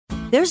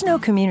There's no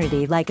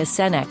community like a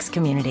Cenex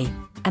community,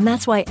 and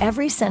that's why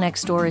every Cenex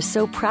store is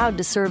so proud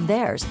to serve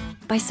theirs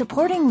by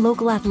supporting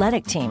local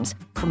athletic teams,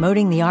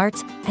 promoting the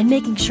arts, and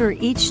making sure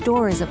each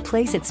store is a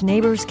place its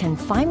neighbors can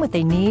find what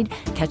they need,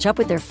 catch up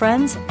with their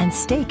friends, and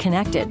stay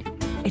connected.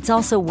 It's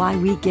also why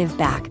we give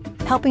back,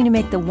 helping to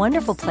make the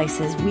wonderful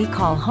places we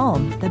call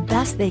home the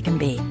best they can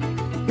be.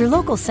 Your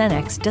local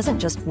Cenex doesn't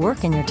just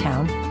work in your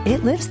town,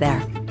 it lives there.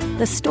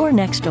 The store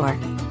next door,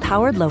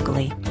 powered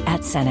locally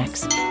at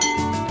Cenex.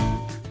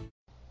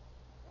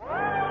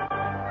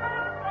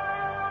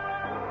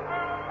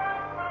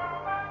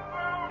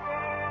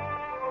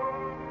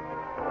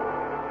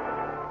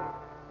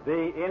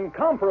 The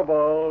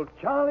incomparable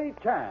Charlie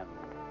Chan.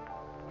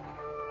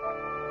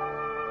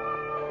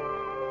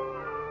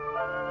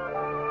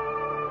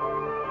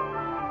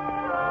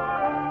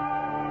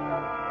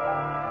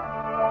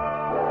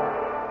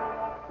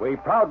 We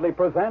proudly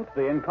present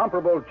the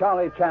incomparable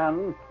Charlie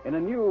Chan in a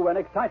new and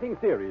exciting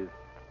series.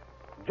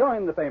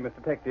 Join the famous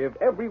detective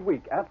every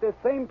week at this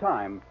same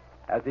time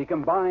as he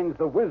combines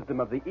the wisdom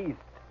of the East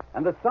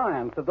and the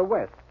science of the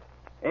West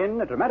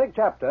in a dramatic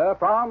chapter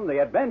from The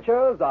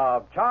Adventures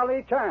of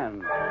Charlie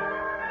Chan.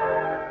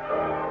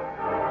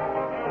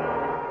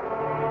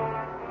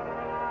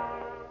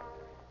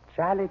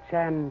 Charlie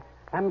Chan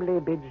humbly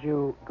bids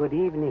you good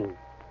evening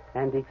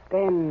and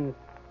extends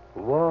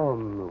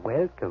warm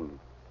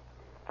welcome.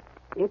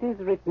 It is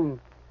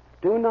written,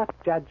 do not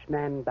judge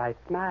man by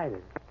smile,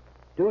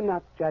 do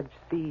not judge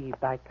sea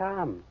by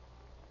calm.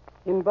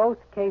 In both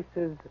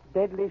cases,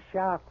 deadly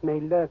shark may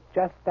lurk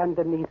just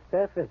underneath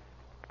surface.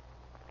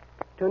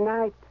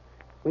 Tonight,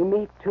 we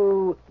meet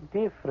two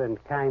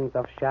different kinds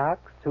of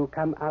sharks who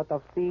come out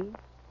of sea.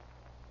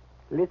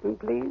 Listen,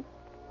 please.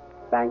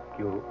 Thank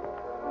you.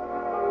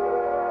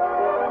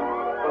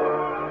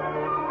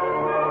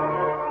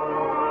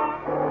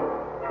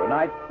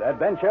 Tonight's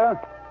adventure,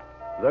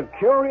 The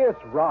Curious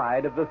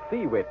Ride of the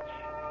Sea Witch.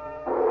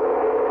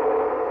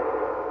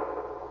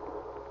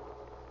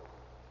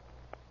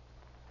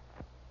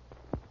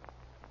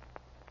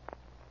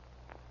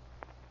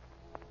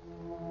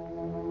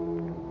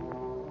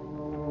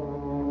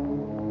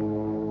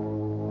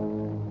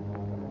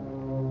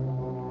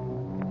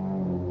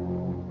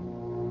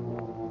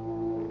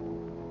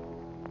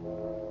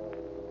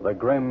 The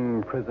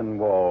grim prison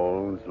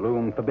walls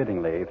loom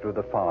forbiddingly through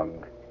the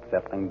fog,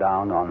 settling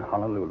down on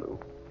Honolulu.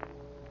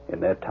 In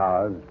their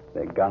towers,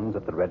 their guns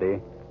at the ready,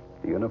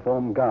 the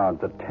uniformed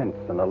guards are tense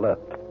and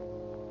alert,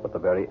 but the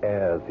very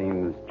air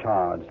seems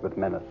charged with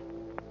menace.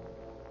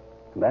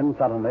 Then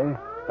suddenly,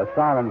 a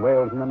siren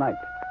wails in the night.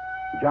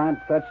 Giant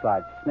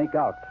searchlights snake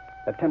out,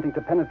 attempting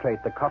to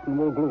penetrate the cotton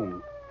wool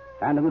gloom.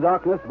 And in the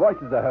darkness,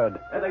 voices are heard.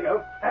 There they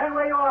go. Stand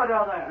where you are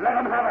down there. Let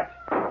them have it.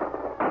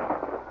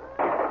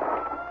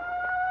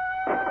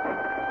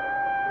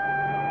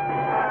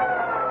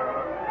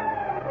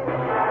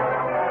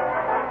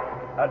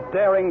 A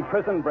daring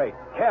prison break,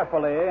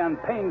 carefully and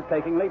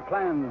painstakingly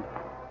planned.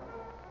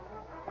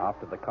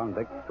 After the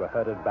convicts were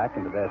herded back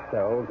into their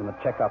cells and a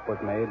checkup was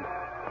made,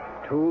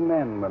 two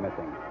men were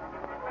missing.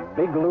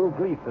 Big Lou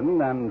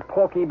Gleason and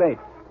Porky Bates,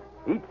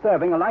 each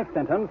serving a life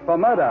sentence for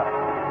murder.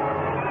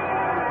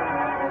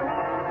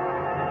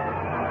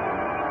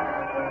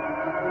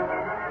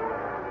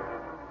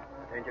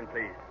 Attention,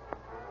 please.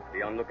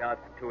 Be on lookout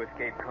for two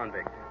escaped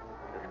convicts.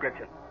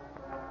 Description.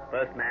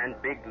 First man,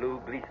 Big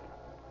Lou Gleason.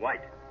 White.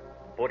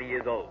 40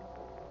 years old.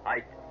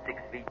 Height, 6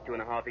 feet,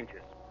 2.5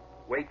 inches.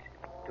 Weight,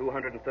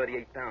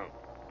 238 pounds.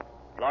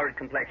 Florid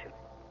complexion.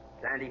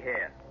 Sandy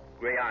hair.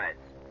 Gray eyes.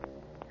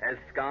 Has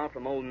scar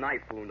from old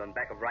knife wound on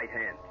back of right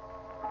hand.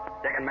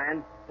 Second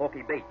man,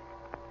 Porky Bates.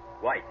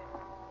 White,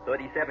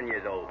 37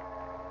 years old.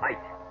 Height,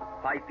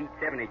 5 feet,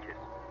 7 inches.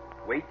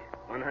 Weight,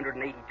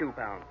 182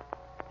 pounds.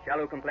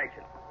 Shallow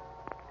complexion.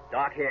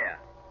 Dark hair.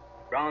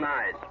 Brown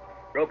eyes.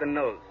 Broken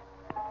nose.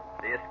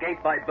 They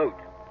escaped by boat.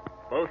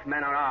 Both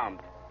men are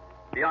armed.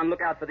 Be on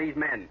lookout for these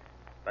men,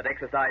 but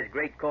exercise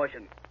great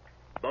caution.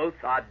 Both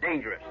are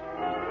dangerous.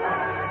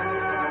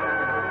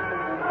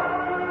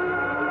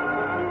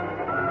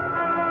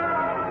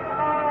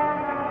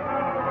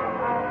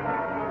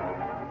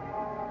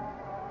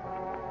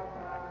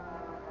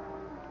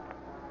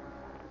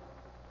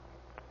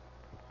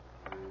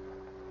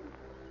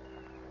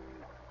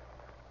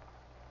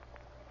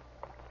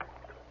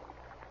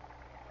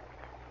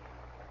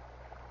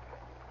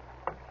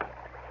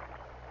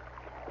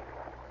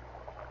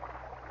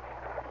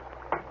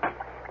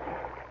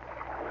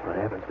 What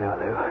happens now,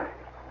 Lou?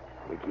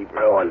 We keep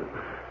rowing.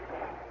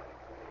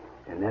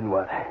 And then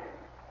what?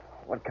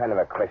 What kind of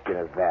a question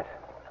is that?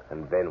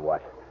 And then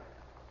what?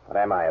 What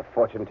am I, a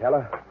fortune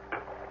teller?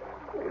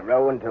 We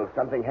row until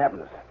something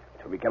happens.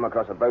 Till we come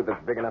across a boat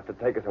that's big enough to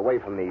take us away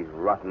from these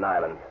rotten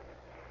islands.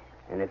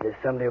 And if there's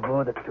somebody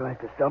aboard that tries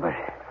to stop it?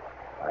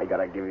 I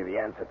gotta give you the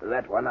answer to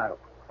that one.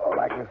 All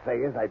I can say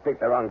is I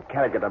picked the wrong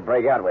character to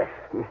break out with.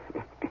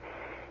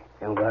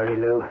 Don't worry,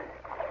 Lou.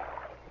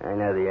 I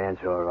know the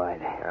answer all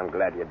right. I'm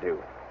glad you do.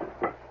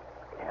 You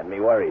had me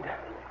worried.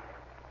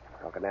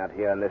 Walking out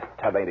here in this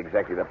tub ain't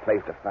exactly the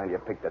place to find you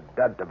picked a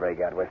dud to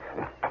break out with.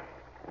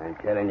 I'm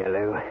telling you,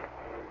 Lou,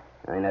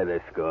 I know the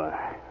score.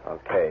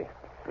 Okay.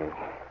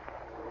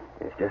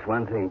 It's just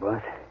one thing,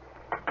 boss.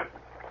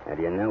 How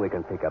do you know we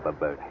can pick up a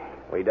boat?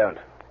 We don't.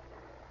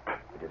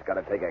 We just got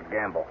to take a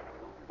gamble.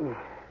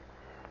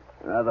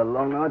 Rather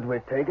long odds we're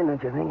taking,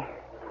 don't you think?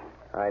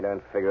 I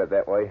don't figure it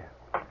that way.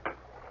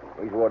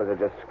 These waters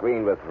are just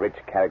screened with rich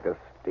characters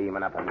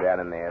steaming up and down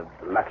in their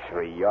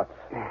luxury yachts.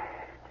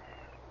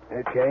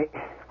 Okay.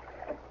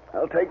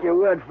 I'll take your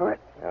word for it.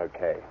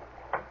 Okay.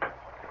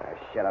 Now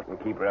shut up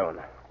and keep rowing.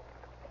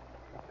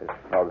 This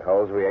fog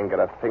holds, we ain't got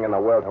a thing in the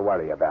world to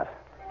worry about.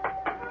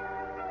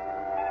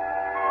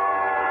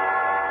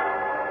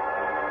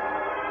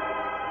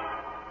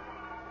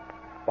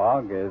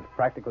 Fog is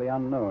practically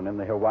unknown in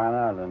the Hawaiian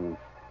Islands,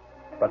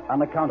 but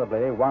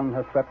unaccountably one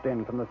has swept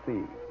in from the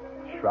sea,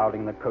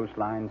 shrouding the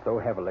coastline so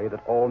heavily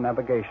that all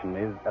navigation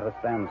is at a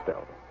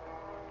standstill.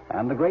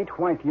 And the great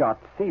white yacht,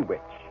 Sea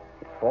Witch,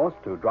 is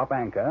forced to drop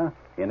anchor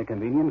in a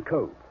convenient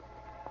cove.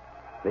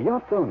 The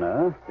yacht's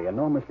owner, the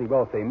enormously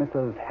wealthy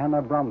Mrs.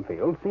 Hannah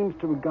Bromfield, seems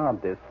to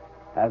regard this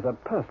as a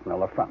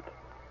personal affront.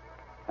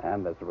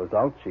 And as a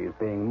result, she is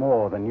being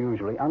more than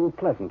usually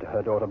unpleasant to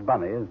her daughter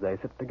Bunny as they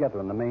sit together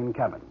in the main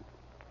cabin.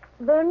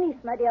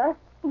 Bernice, my dear.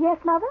 Yes,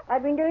 Mother?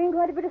 I've been doing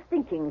quite a bit of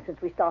thinking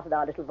since we started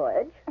our little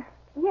voyage.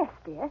 Yes,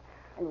 dear.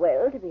 And,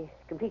 well, to be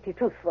completely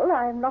truthful,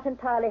 I'm not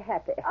entirely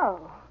happy.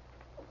 Oh,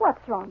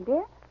 what's wrong,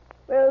 dear?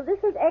 Well, this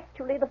is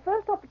actually the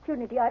first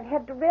opportunity I've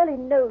had to really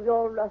know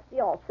your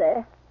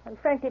fiancé. And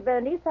frankly,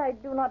 Bernice, I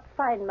do not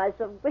find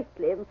myself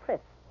greatly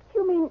impressed.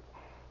 You mean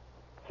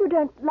you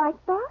don't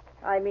like Bart?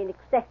 I mean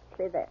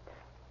exactly that.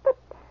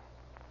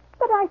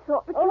 But I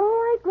thought that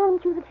Oh, I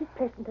grant you that he's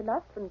pleasant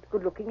enough and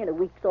good-looking in a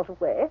weak sort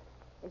of way.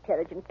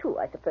 Intelligent, too,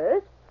 I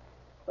suppose.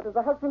 But as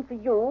a husband for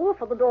you,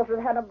 for the daughter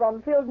of Hannah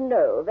Bromfield,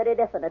 no, very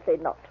definitely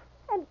not.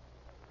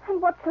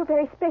 And what's so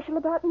very special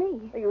about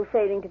me? Are you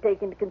failing to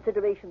take into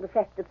consideration the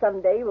fact that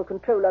someday you will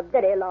control a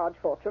very large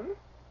fortune?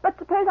 But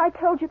suppose I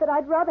told you that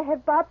I'd rather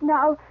have Bart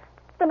now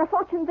than a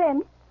fortune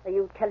then? Are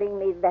you telling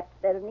me that,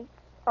 Bernice?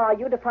 Are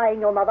you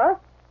defying your mother?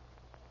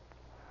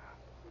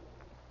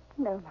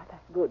 No, Mother.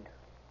 Good.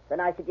 Then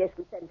I suggest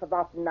we send for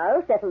Barton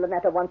now, settle the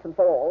matter once and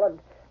for all, and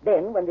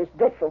then, when this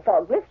dreadful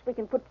fog lifts, we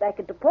can put back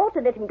into port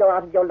and let him go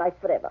out of your life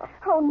forever.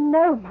 Oh,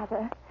 no,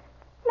 Mother.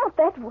 Not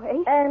that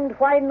way. And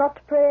why not,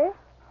 pray?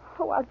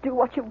 Oh, I'll do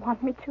what you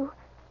want me to.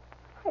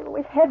 I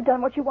always have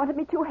done what you wanted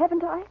me to,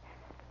 haven't I?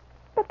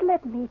 But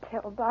let me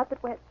tell Bart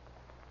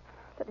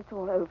that it's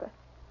all over.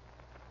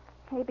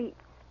 Maybe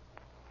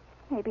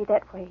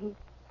that way he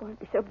won't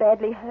be so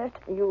badly hurt.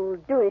 You'll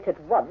do it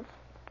at once.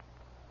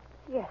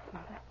 Yes,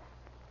 Mother.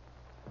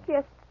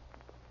 Yes.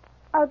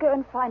 I'll go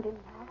and find him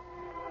now.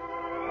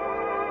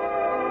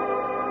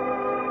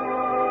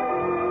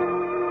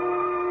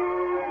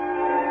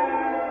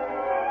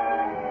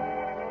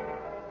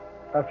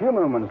 A few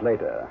moments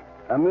later,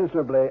 a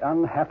miserably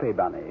unhappy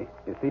Bunny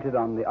is seated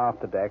on the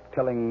afterdeck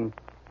telling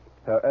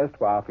her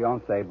erstwhile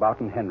fiancé,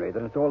 Barton Henry,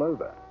 that it's all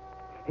over.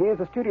 He is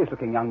a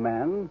studious-looking young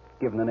man,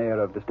 given an air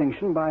of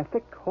distinction by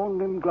thick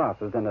horn-rimmed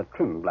glasses and a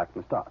trim black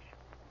moustache.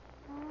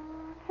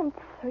 And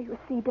so you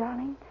see,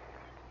 darling,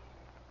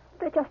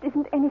 there just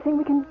isn't anything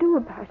we can do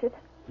about it.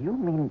 You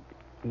mean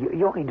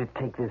you're going to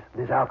take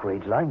this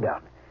outrage lying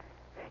down?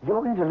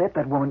 You're going to let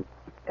that woman...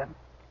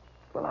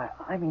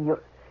 I mean,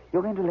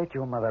 you're going to let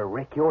your mother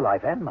wreck your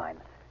life and mine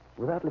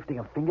without lifting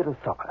a finger to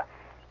stop her.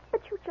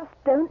 But you just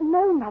don't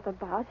know, Mother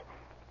Bart.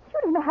 You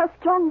don't know how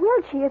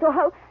strong-willed she is or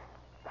how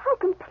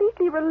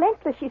completely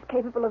relentless she's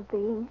capable of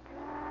being.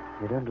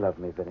 You don't love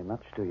me very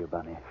much, do you,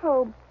 Bunny?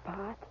 Oh,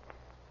 Bart,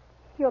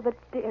 you're the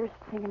dearest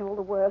thing in all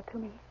the world to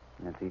me.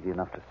 That's easy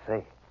enough to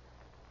say.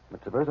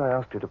 But suppose I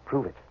asked you to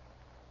prove it.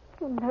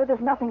 You know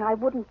there's nothing I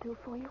wouldn't do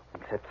for you.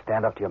 Except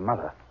stand up to your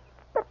mother.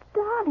 But,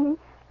 darling,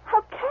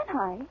 how can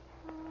I?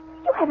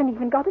 You haven't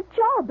even got a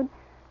job. And,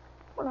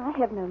 well, I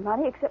have no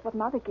money except what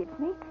Mother gives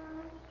me.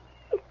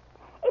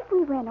 If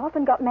we ran off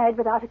and got married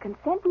without her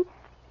consent,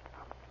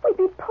 we'd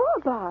be poor,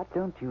 Bart.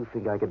 Don't you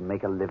think I could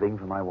make a living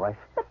for my wife?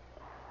 But,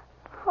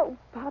 oh,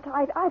 Bart,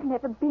 I've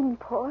never been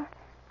poor.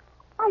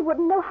 I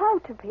wouldn't know how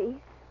to be.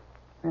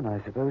 Then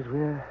I suppose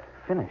we're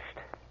finished.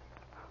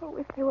 Oh,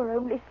 if there were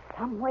only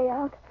some way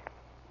out.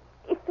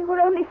 If there were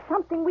only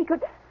something we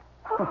could...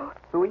 Oh,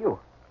 who are you?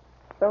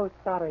 So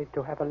sorry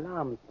to have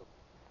alarmed you.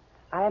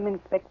 I am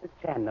Inspector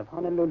Chan of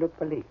Honolulu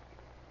Police.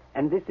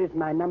 And this is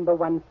my number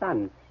one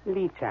son,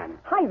 Lee Chan.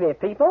 Hi there,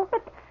 people.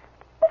 But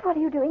what are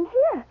you doing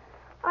here?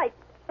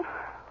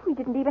 We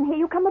didn't even hear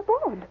you come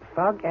aboard.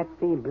 Fog at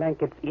sea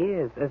blankets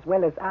ears as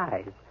well as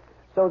eyes,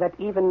 so that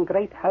even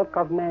great hulk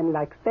of man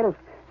like self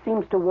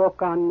seems to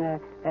walk on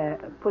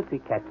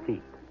pussycat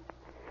feet.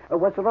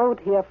 Was rowed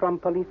here from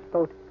police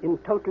boat in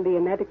totally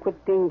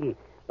inadequate dinghy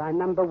by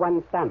number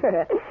one son.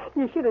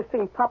 You should have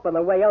seen Pop on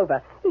the way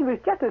over. He was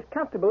just as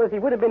comfortable as he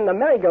would have been in the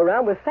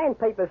merry-go-round with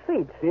sandpaper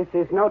seats. This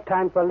is no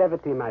time for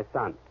levity, my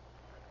son.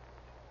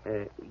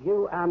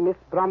 You are Miss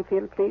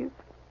Bromfield, please?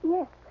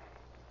 Yes.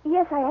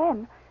 Yes, I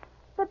am.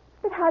 But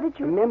But how did A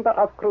you... member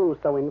of crew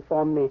so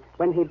informed me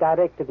when he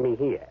directed me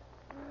here.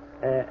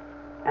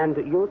 And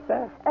you,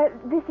 sir?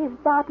 This is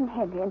Barton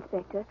Henry,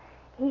 Inspector.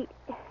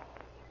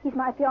 He's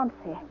my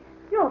fiancé.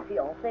 Your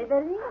fiancé,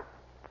 Vernie?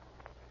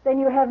 Then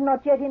you have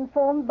not yet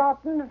informed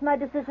Barton of my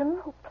decision?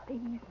 Oh,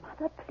 please,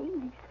 Mother,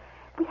 please.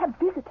 We have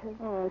visitors.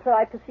 So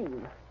I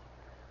perceive.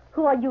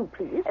 Who are you,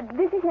 please?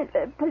 This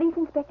is Police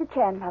Inspector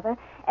Chan, Mother,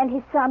 and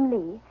his son,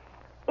 Lee.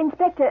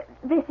 Inspector,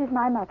 this is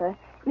my mother,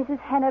 Mrs.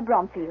 Hannah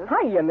Bromfield.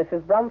 Hiya,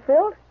 Mrs.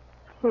 Bromfield.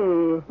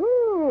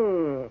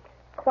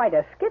 Quite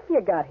a skiff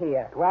you got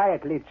here.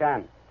 Quietly,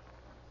 Chan.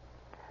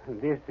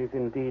 This is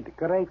indeed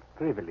great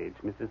privilege,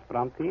 Mrs.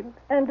 Bromfield.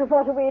 And to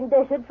what are we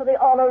indebted for the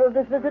honor of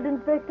this visit,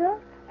 Inspector?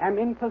 I'm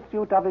in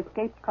pursuit of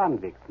escaped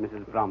convicts,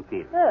 Mrs.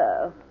 Bromfield.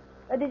 Oh.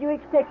 Did you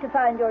expect to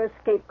find your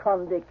escaped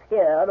convicts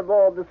here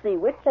aboard the Sea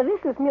Witch? Now,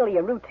 this is merely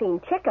a routine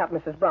checkup,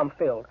 Mrs.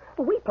 Bromfield.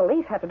 We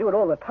police have to do it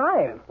all the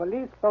time.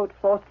 Police boat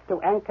forced to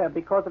anchor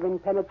because of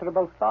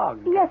impenetrable fog.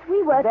 Yes,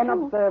 we were, Then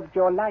too. observed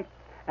your lights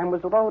and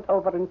was rowed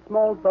over in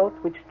small boat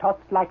which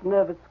tossed like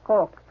nervous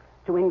cork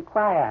to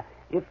inquire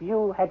if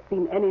you had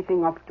seen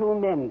anything of two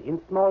men in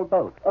small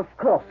boat. Of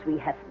course we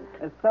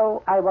haven't.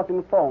 So I was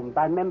informed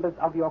by members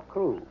of your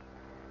crew.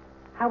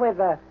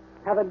 However,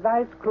 have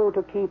advised crew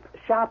to keep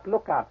sharp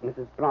lookout,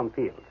 Mrs.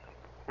 Bromfield,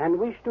 and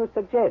wish to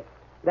suggest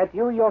that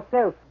you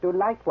yourself do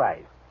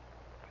likewise.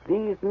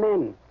 These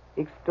men,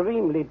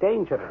 extremely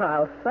dangerous.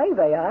 I'll say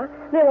they are.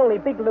 They're only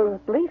Big Lou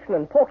Gleason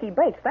and Porky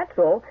Bates, that's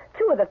all.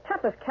 Two of the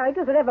toughest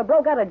characters that ever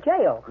broke out of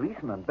jail.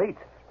 Gleason and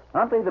Bates.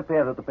 Aren't they the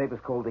pair that the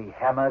papers call the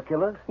Hammer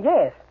Killers?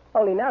 Yes,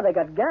 only now they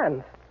got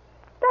guns.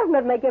 Doesn't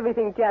that make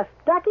everything just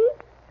ducky?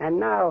 And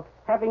now,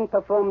 having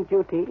performed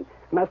duty,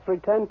 must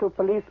return to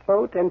police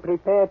boat and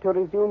prepare to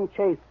resume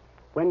chase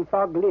when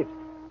fog lifts.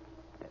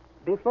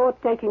 Before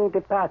taking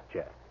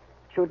departure,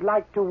 should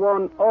like to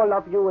warn all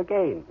of you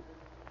again.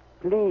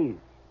 Please,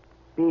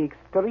 be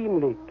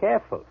extremely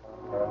careful.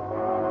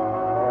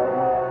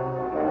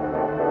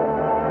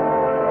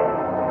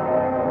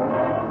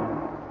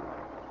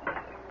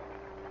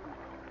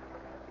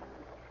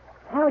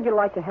 How would you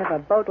like to have a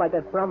boat like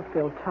that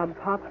Bromfield tub,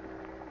 Pop?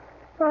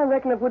 I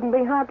reckon it wouldn't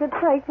be hard to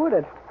take, would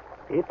it?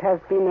 It has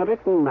been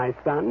written, my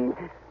son,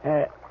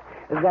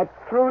 that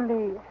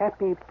truly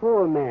happy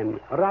poor man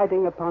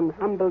riding upon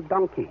humble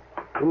donkey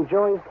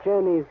enjoys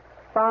journeys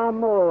far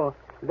more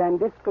than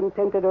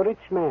discontented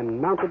rich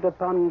man mounted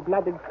upon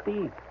blooded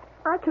steed.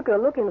 I took a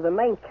look into the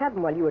main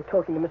cabin while you were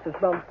talking to Mrs.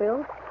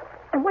 Bromfield.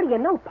 And what do you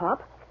know,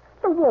 Pop?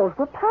 The walls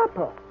were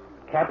purple.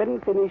 Cabin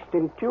finished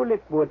in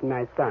tulip wood,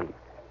 my son.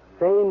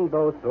 Saying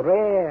both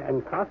rare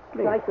and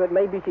costly. I thought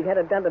maybe she'd had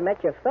it done to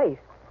match your face.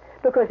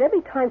 Because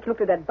every time she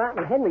looked at that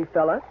Barton Henry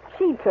fella,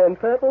 she turned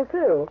purple,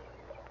 too.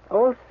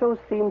 Also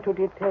seemed to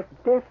detect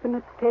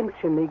definite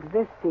tension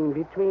existing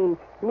between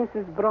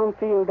Mrs.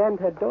 Bromfield and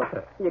her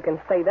daughter. You can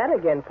say that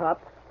again,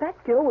 Pop.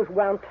 That girl was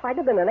wound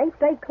tighter than an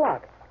 8-day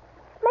clock.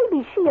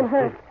 Maybe she and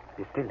her...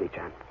 Be still,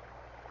 John.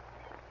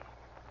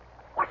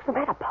 What's the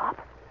matter, Pop?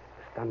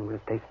 The sun will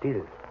stay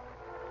still.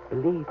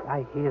 Believe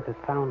I hear the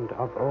sound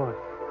of oars.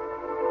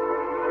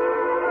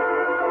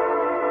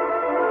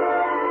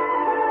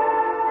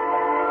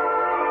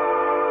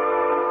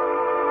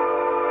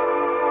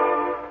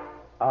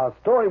 Our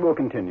story will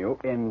continue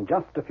in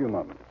just a few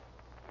moments.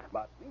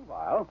 But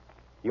meanwhile,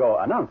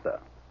 your announcer.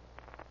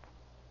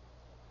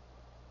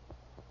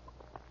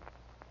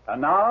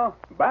 And now,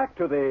 back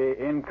to the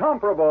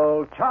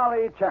incomparable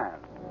Charlie Chan.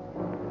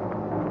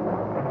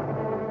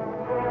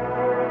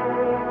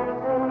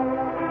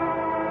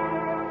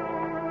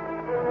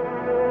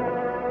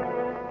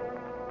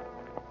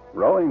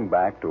 Rowing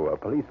back to a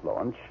police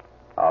launch,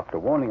 after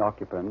warning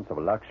occupants of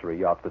a luxury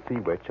yacht, the Sea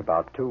Witch,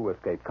 about two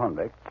escaped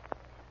convicts,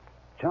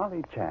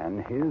 Charlie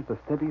Chan hears the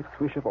steady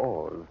swish of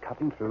oars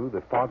cutting through the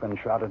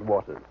fog-enshrouded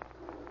waters.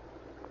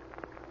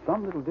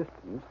 Some little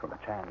distance from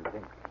Chan's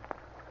inn.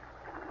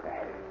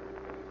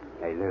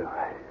 Hey, Lou.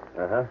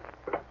 Uh-huh.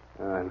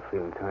 I'm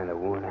feeling kind of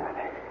worn out.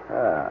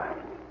 Ah.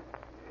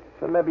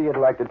 So maybe you'd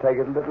like to take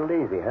it a little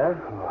easy, huh?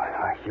 Oh,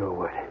 I sure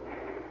would.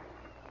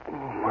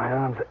 My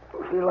arms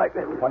feel like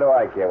they... What do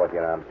I care what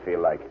your arms feel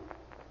like?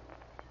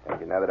 Don't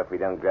you know that if we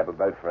don't grab a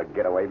boat for a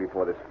getaway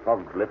before this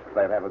fog lifts,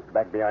 they'll have us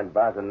back behind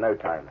bars in no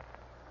time.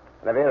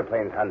 And if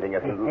airplanes hunting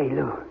us... Hey,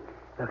 Lou.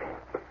 Look,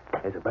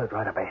 there's a boat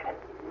right up ahead.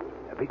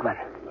 A big one.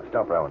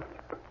 Stop rowing.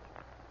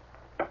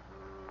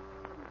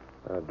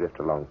 Drift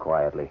along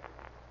quietly.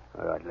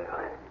 All right, Lou.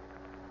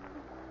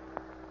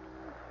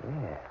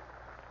 Yeah.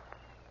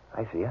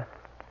 I see her.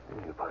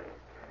 Yeah,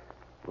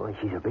 boy,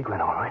 she's a big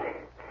one, all right.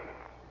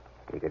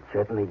 We could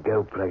certainly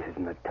go places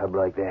in a tub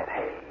like that.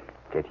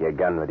 Get your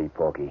gun ready,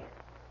 Porky.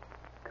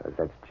 Because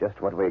that's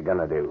just what we're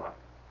gonna do.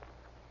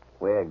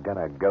 We're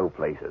gonna go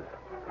places.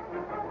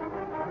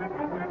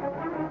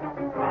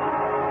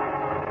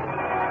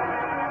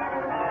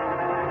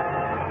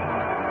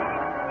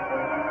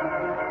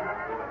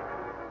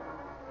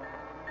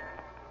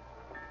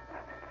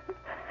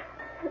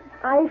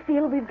 I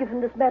feel we've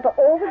given this matter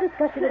all the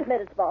discussion it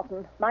merits,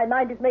 Barton. My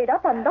mind is made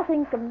up, and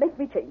nothing can make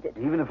me change it.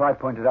 Even if I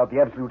pointed out the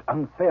absolute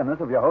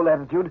unfairness of your whole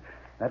attitude,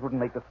 that wouldn't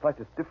make the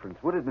slightest difference,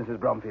 would it, Mrs.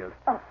 Bromfield?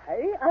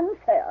 I?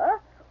 Unfair?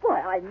 Why,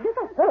 I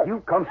never heard...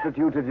 You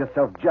constituted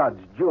yourself judge,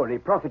 jury,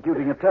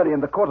 prosecuting attorney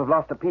in the court of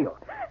last appeal.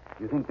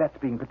 Do you think that's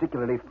being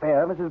particularly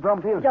fair, Mrs.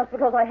 Bromfield? Just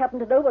because I happen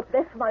to know what's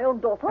best for my own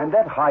daughter? And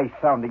that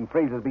high-sounding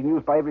phrase has been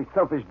used by every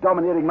selfish,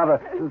 domineering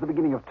mother since the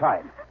beginning of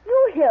time.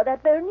 You hear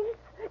that, Berenice?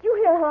 You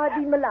hear how I've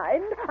been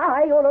maligned?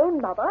 I, your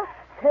own mother.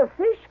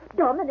 Selfish,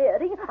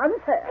 domineering,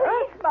 unfair.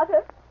 Please,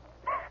 Mother.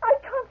 I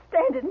can't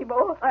stand any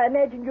more. I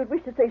imagine you'd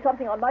wish to say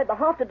something on my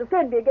behalf to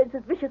defend me against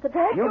this vicious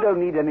attack. You don't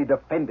need any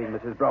defending,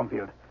 Mrs.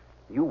 Bromfield.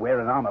 You wear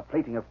an armor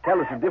plating of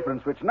callous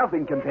indifference which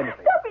nothing can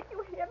penetrate. Stop it,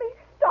 you hear me?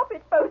 Stop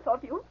it, both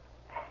of you.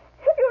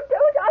 If you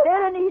don't, I'll...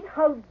 Berenice,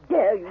 how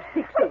dare you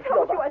speak so I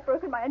told you I'd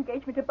broken my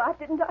engagement to Bart,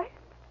 didn't I?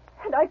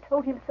 And I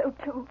told him so,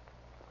 too.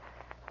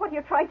 What are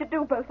you trying to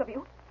do, both of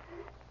you?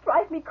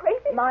 Drive me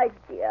crazy? My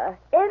dear,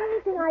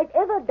 anything I've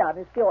ever done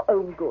is for your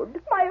own good.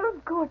 My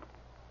own good?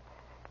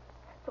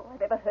 That's all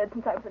I've ever heard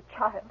since I was a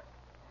child.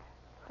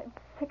 I'm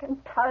sick and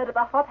tired of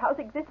the hothouse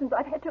existence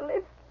I've had to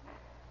live.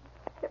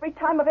 Every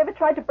time I've ever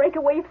tried to break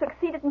away, you've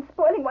succeeded in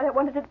spoiling what I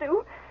wanted to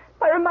do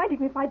by reminding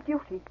me of my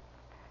duty.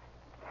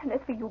 And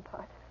as for you,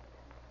 Bart,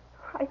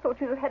 I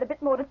thought you'd have had a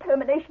bit more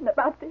determination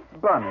about this.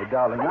 Bunny,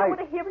 darling, I don't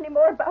want to hear any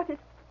more about it.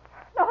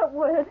 Not a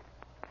word.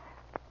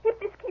 If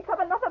this keeps up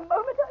another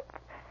moment,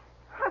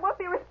 I won't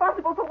be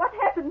responsible for what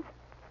happens.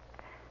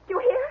 Do you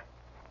hear?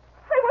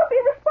 I won't be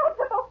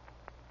responsible.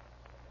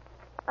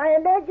 I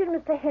imagine,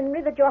 Mr.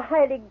 Henry, that you're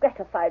highly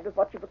gratified with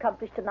what you've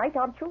accomplished tonight,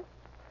 aren't you?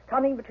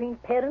 Coming between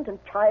parent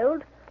and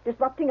child,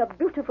 disrupting a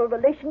beautiful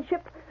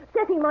relationship,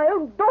 setting my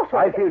own daughter...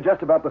 I feel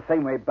just about the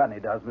same way Bunny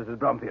does, Mrs.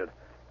 Bromfield.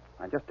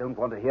 I just don't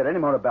want to hear any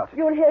more about it.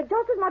 You'll hear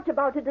just as much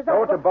about it as I...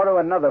 Or to borrow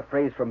another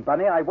phrase from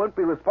Bunny, I won't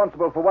be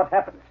responsible for what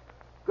happens.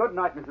 Good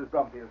night, Mrs.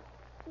 Bromfield.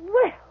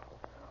 Well,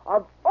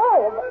 of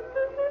all...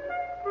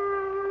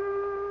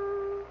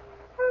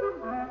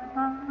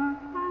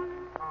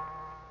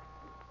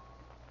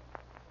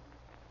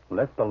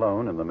 Left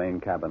alone in the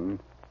main cabin,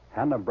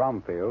 Hannah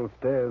Bromfield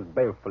stares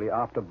balefully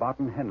after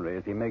Barton Henry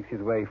as he makes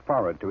his way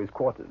forward to his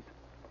quarters.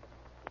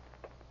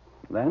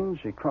 Then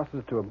she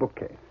crosses to a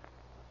bookcase,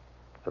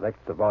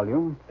 selects a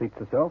volume, seats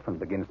herself, and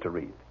begins to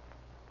read.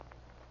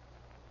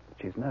 But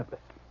she's nervous,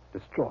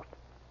 distraught.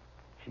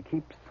 She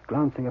keeps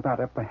glancing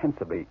about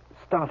apprehensively,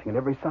 starting at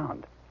every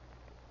sound.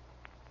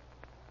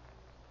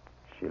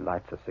 She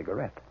lights a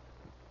cigarette.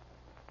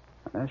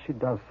 And as she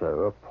does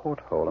so, a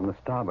porthole on the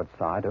starboard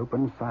side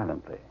opens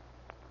silently.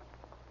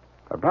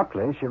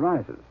 Abruptly, she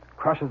rises,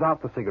 crushes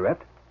out the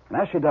cigarette,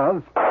 and as she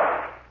does,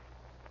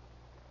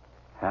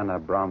 Hannah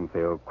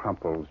Bromfield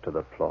crumples to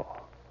the floor,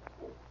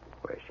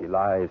 where she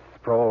lies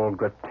sprawled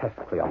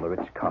grotesquely on the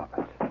rich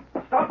carpet.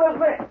 Stop those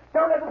men!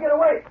 Don't let them get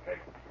away!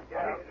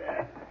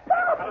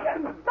 Bob,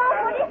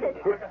 what is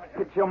it?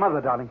 It's your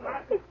mother, darling.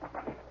 Is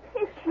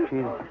she...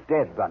 She's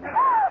dead, Bunny.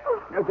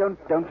 No,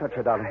 don't touch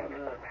her, darling.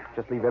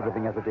 Just leave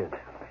everything as it is.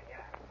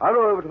 I'll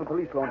row over to the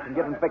police launch and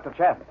get Inspector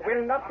Chaff.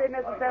 Will not be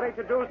necessary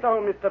to do so,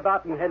 Mr.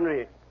 Barton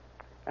Henry.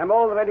 I'm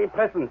already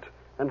present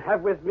and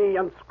have with me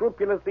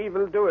unscrupulous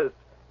evildoers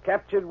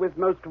captured with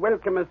most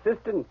welcome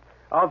assistance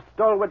of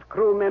stalwart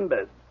crew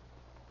members.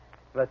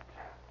 But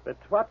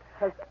what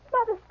has...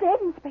 Mother's dead,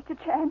 Inspector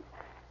Chance.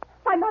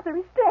 My mother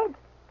is dead.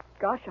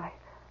 Gosh,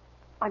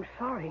 I'm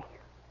sorry.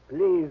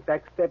 Please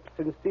accept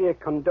sincere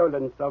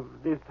condolence of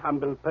this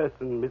humble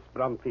person, Miss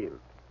Bromfield.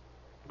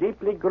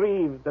 Deeply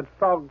grieved that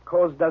fog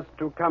caused us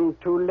to come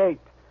too late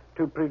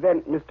to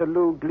prevent Mr.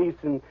 Lou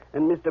Gleason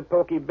and Mr.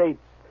 Porky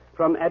Bates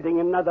from adding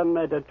another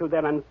murder to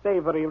their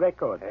unsavory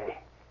record.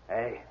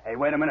 Hey,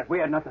 wait a minute. We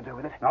had nothing to do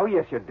with it. Oh,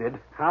 yes, you did.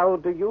 How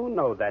do you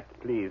know that,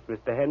 please,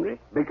 Mr. Henry?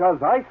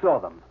 Because I saw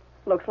them.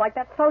 Looks like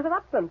that sews it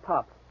up then,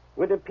 Pop.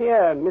 Would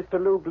appear Mr.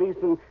 Lou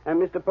Gleason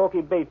and Mr.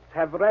 Porky Bates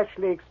have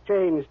rashly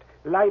exchanged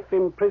life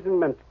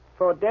imprisonment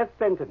for death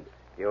sentence.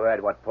 You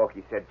heard what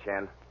Porky said,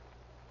 Chan.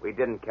 We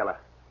didn't kill her.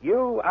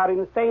 You are in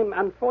the same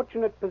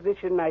unfortunate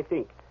position, I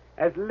think,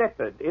 as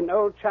Leopard in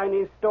old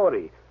Chinese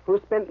story, who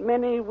spent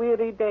many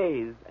weary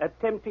days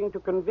attempting to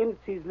convince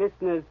his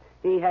listeners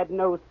he had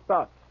no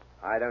spots.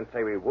 I don't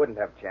say we wouldn't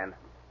have, Chan.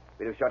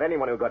 We'd have shot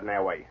anyone who got in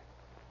our way.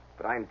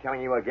 But I'm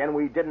telling you again,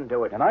 we didn't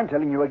do it. And I'm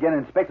telling you again,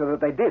 Inspector,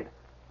 that they did.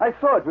 I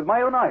saw it with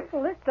my own eyes.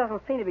 Well, this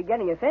doesn't seem to be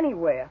getting us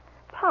anywhere.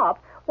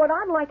 Pop, what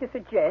I'd like to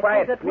suggest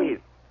Quiet, is that please.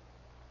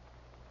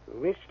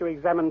 We wish to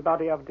examine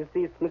body of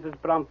deceased Mrs.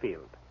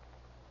 Bromfield.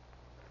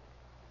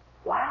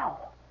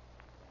 Wow.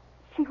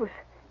 She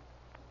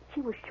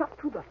was shot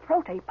through the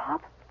throat, eh,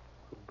 Pop?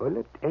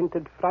 Bullet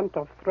entered front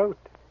of throat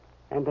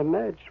and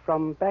emerged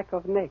from back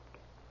of neck.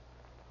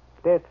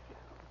 Death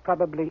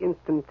probably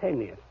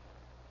instantaneous.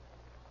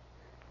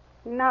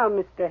 Now,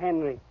 Mr.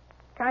 Henry,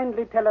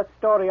 kindly tell a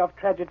story of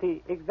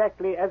tragedy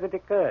exactly as it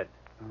occurred.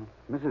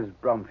 Mrs.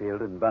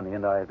 Bromfield and Bunny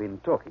and I have been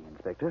talking,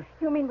 Inspector.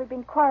 You mean we've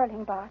been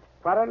quarreling, Bart?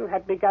 Quarrel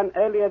had begun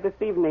earlier this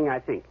evening, I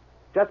think.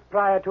 just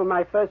prior to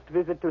my first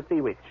visit to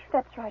Sea Witch.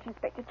 That's right,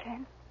 Inspector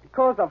Chen.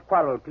 Cause of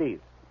quarrel, please.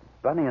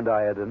 Bunny and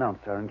I had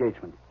announced our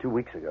engagement 2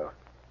 weeks ago.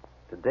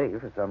 Today,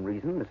 for some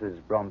reason, Mrs.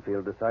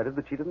 Bromfield decided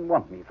that she didn't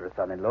want me for a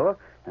son-in-law,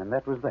 and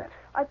that was that.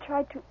 I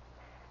tried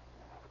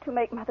to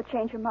make Mother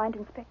change her mind,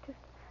 Inspector.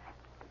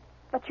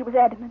 But she was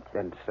adamant.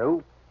 And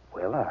so,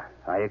 well,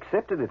 I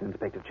accepted it,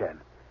 Inspector Chan.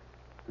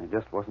 There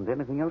just wasn't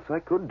anything else I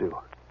could do.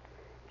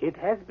 It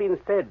has been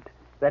said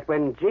that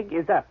when jig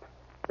is up,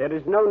 there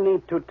is no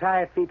need to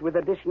tire feet with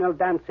additional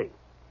dancing.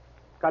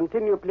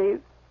 Continue, please.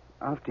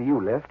 After you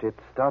left, it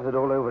started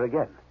all over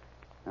again.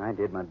 I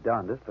did my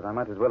darndest, but I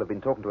might as well have been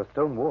talking to a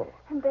stone wall.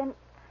 And then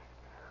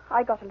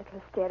I got a little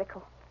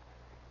hysterical.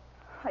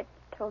 I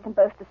told them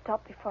both to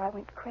stop before I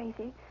went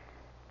crazy.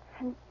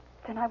 And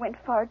then I went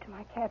forward to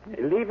my cabin.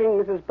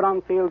 Leaving Mrs.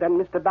 Bromfield and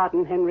Mr.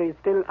 Barton Henry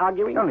still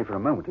arguing? Only for a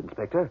moment,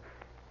 Inspector.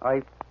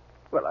 I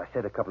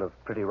said a couple of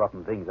pretty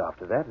rotten things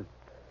after that. And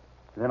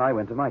then I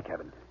went to my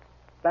cabin.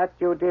 But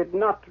you did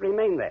not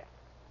remain there?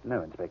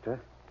 No, Inspector.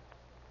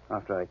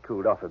 After I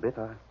cooled off a bit,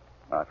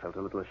 I felt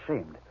a little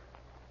ashamed.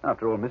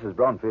 After all, Mrs.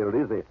 Bromfield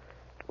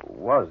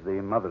was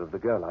the mother of the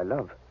girl I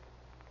love.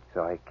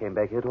 So I came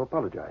back here to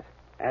apologize.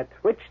 At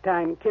which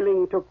time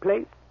killing took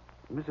place?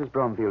 Mrs.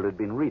 Bromfield had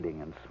been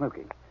reading and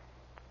smoking.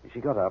 She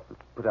got up,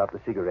 put out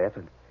the cigarette,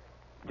 and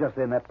just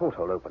then that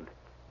porthole opened.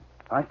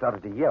 I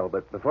started to yell,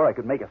 but before I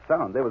could make a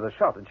sound, there was a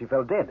shot, and she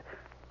fell dead.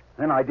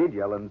 Then I did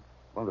yell, and,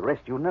 well, the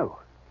rest you know.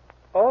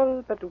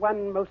 All but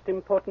one most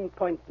important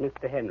point,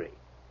 Mr. Henry.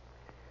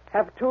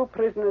 Have 2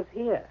 prisoners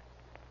here,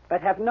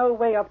 but have no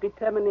way of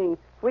determining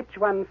which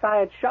one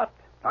fired shot.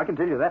 I can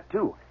tell you that,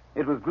 too.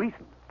 It was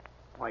Gleason.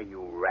 Why,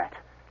 you rat.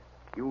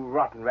 You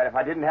rotten rat. If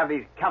I didn't have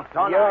these cuffs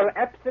on, You're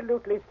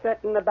absolutely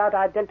certain about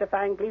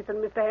identifying Gleason,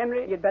 Mr.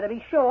 Henry? You'd better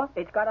be sure.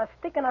 It's got a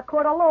stick in a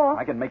court of law.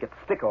 I can make it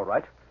stick, all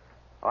right.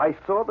 I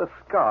saw the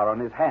scar on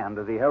his hand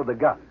as he held the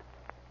gun.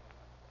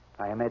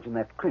 I imagine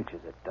that clinches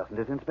it, doesn't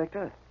it,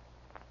 Inspector?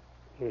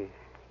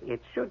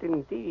 It should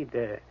indeed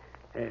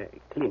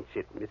clinch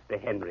it,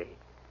 Mr. Henry.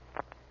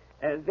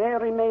 There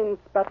remains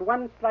but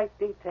one slight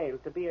detail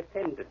to be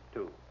attended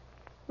to.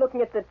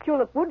 Looking at the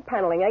tulip wood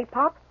paneling, eh,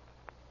 Pop?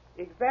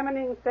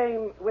 Examining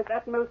same with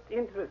utmost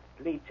interest,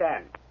 Li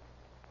Chan.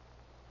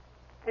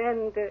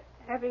 And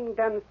having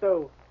done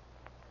so,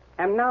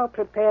 am now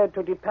prepared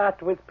to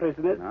depart with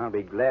prisoners. I'll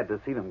be glad to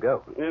see them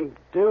go.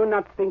 Do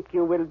not think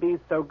you will be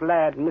so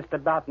glad,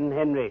 Mr. Barton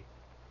Henry,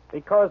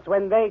 because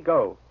when they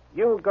go,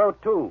 you go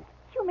too.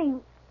 You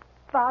mean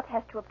Bart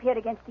has to appear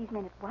against these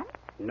men at once?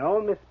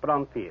 No, Miss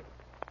Bromfield.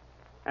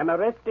 I'm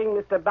arresting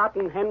Mr.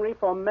 Barton Henry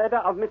for murder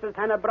of Mrs.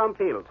 Hannah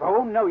Bromfield.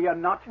 Oh, no, you're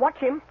not. Watch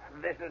him.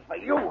 This is for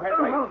you,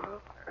 Henry.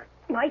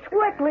 Nice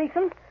work,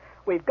 Gleason.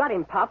 We've got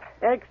him, Pop.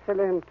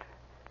 Excellent.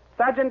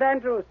 Sergeant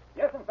Andrews.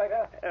 Yes,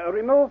 Inspector.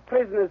 Remove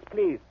prisoners,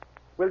 please.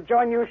 We'll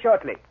join you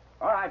shortly.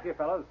 All right, you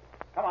fellows.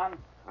 Come on.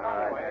 All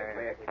right,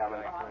 we're coming.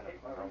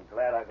 I'm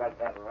glad I got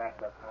that rat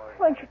before.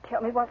 Won't you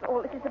tell me what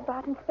all this is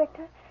about,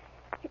 Inspector?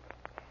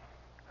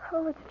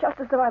 It's just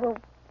as though I were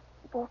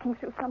walking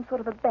through some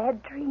sort of a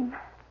bad dream.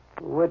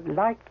 Would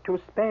like to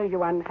spare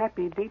you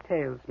unhappy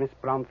details, Miss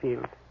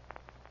Bromfield.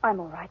 I'm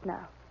all right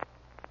now.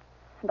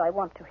 And I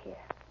want to hear.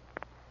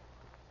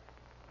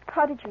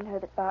 How did you know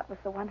that Bart was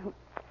the one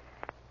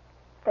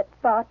that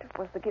Bart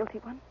was the guilty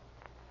one?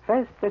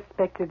 First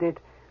suspected it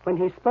when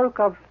he spoke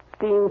of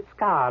seeing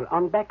scar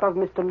on back of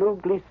Mr. Lou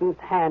Gleason's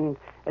hand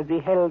as he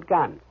held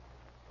gun.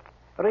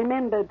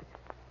 Remembered,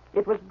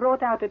 it was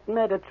brought out at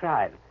murder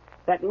trial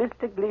that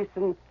Mr.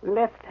 Gleason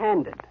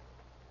left-handed.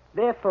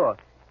 Therefore,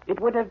 it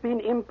would have been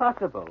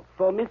impossible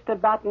for Mr.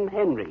 Barton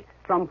Henry,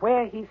 from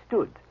where he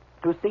stood,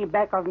 to see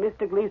back of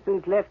Mr.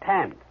 Gleason's left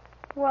hand.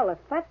 Well, if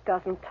that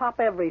doesn't top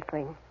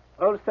everything.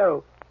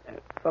 Also,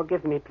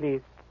 forgive me,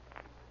 please,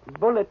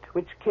 bullet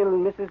which killed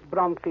Mrs.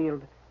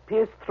 Bromfield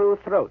pierced through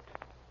throat.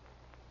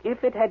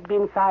 If it had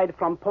been fired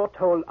from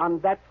porthole on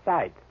that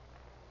side,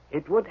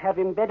 it would have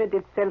embedded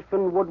itself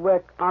in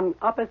woodwork on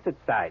opposite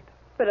side.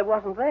 But it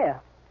wasn't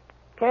there.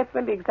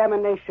 Careful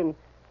examination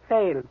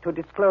failed to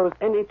disclose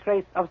any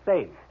trace of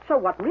same. So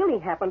what really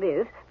happened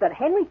is that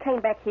Henry came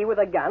back here with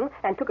a gun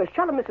and took a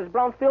shot at Mrs.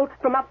 Bromfield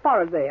from up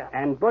forward there.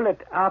 And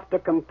bullet, after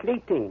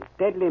completing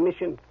deadly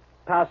mission,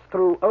 passed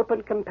through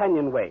open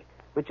companionway,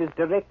 which is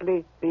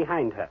directly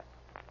behind her.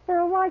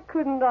 Now, why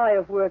couldn't I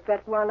have worked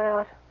that one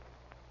out?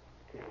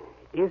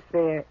 Is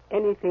there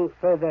anything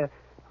further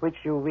which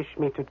you wish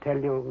me to tell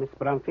you, Miss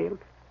Bromfield?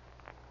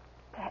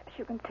 Perhaps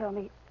you can tell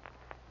me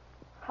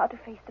how to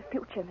face the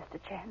future, Mr.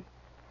 Chan.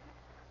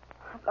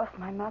 I've lost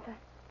my mother,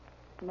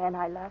 the man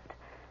I loved,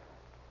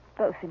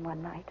 both in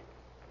one night.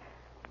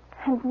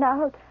 And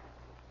now...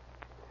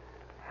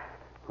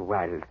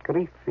 While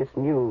grief is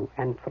new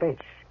and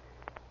fresh,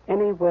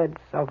 any words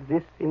of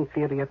this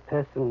inferior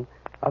person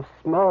of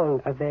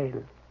small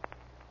avail.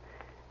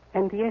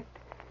 And yet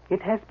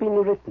it has been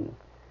written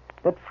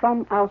that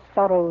from our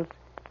sorrows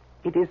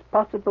it is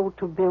possible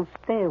to build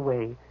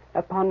stairway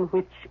upon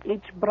which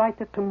each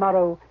brighter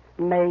tomorrow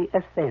may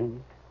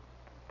ascend.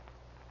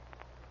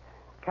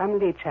 Come,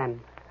 Li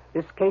Chan,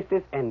 This case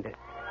is ended.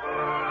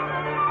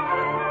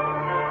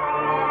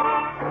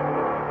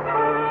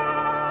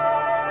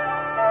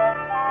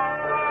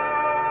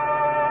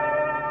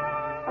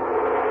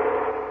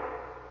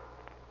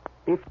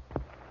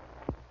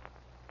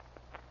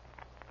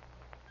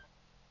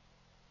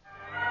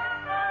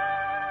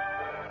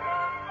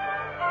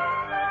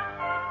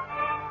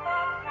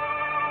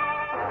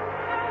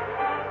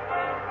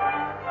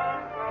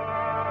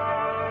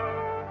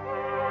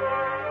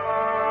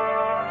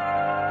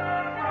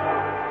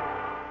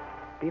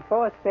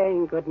 Before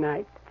saying good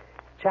night,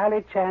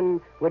 Charlie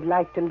Chan would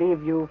like to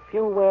leave you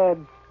few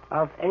words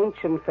of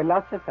ancient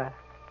philosopher.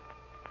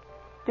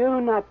 Do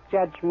not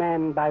judge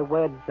man by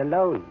words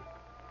alone.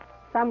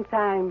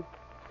 Sometimes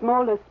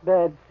smallest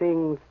bird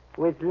sings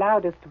with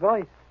loudest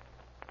voice.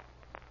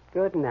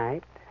 Good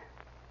night.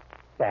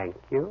 Thank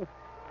you.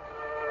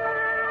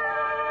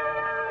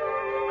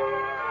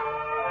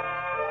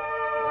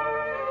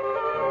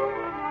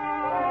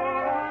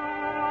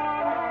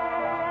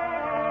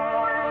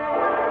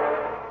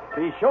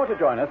 Be sure to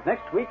join us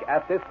next week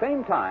at this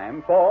same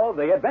time for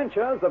The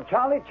Adventures of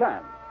Charlie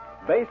Chan,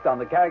 based on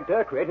the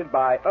character created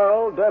by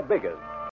Earl de Biggers.